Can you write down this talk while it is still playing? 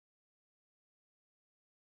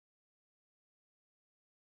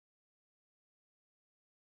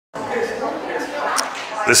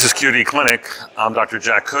This is QD Clinic. I'm Dr.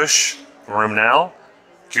 Jack Cush from RheumNow.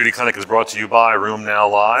 QD Clinic is brought to you by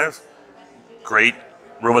RheumNow Live. Great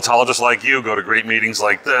rheumatologists like you go to great meetings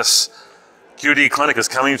like this. QD Clinic is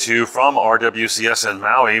coming to you from RWCS in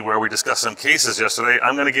Maui, where we discussed some cases yesterday.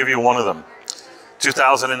 I'm going to give you one of them.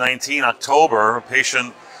 2019, October, a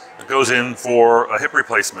patient goes in for a hip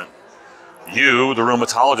replacement. You, the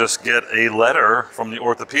rheumatologist, get a letter from the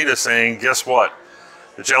orthopedist saying, guess what?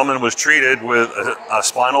 The gentleman was treated with a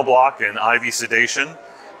spinal block and IV sedation.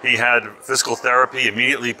 He had physical therapy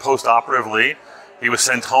immediately post-operatively. He was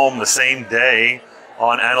sent home the same day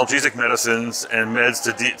on analgesic medicines and meds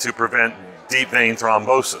to prevent deep vein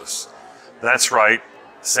thrombosis. That's right,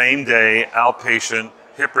 same day outpatient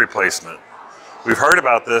hip replacement. We've heard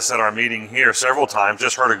about this at our meeting here several times.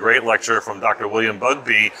 Just heard a great lecture from Dr. William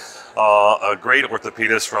Bugbee, a great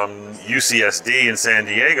orthopedist from UCSD in San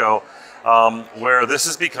Diego, where this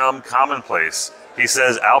has become commonplace. He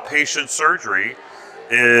says outpatient surgery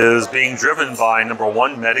is being driven by, number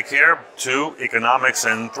one, Medicare, two, economics,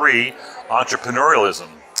 and three, entrepreneurialism.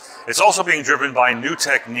 It's also being driven by new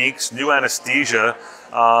techniques, new anesthesia,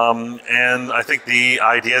 and I think the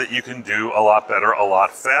idea that you can do a lot better, a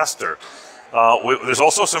lot faster. There's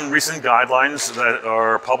also some recent guidelines that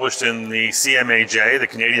are published in the CMAJ, the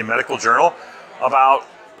Canadian Medical Journal, about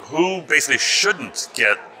who basically shouldn't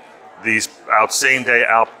get these same-day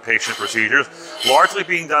outpatient procedures, largely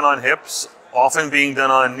being done on hips, often being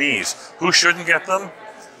done on knees. Who shouldn't get them?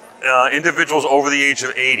 Individuals over the age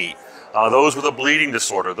of 80. Those with a bleeding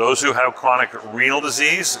disorder, those who have chronic renal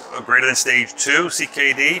disease, greater than stage 2,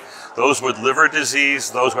 CKD, those with liver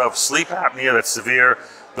disease, those who have sleep apnea that's severe,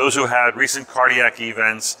 those who had recent cardiac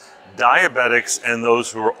events, diabetics, and those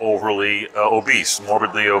who are overly obese,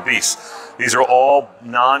 morbidly obese. These are all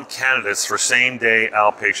non-candidates for same-day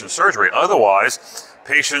outpatient surgery. Otherwise,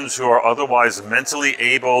 patients who are otherwise mentally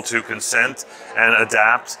able to consent and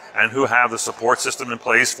adapt and who have the support system in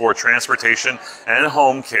place for transportation and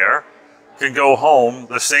home care can go home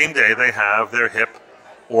the same day they have their hip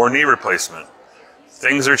or knee replacement.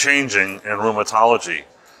 Things are changing in rheumatology.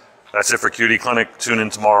 That's it for QD Clinic. Tune in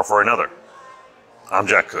tomorrow for another. I'm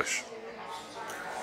Jack Cush.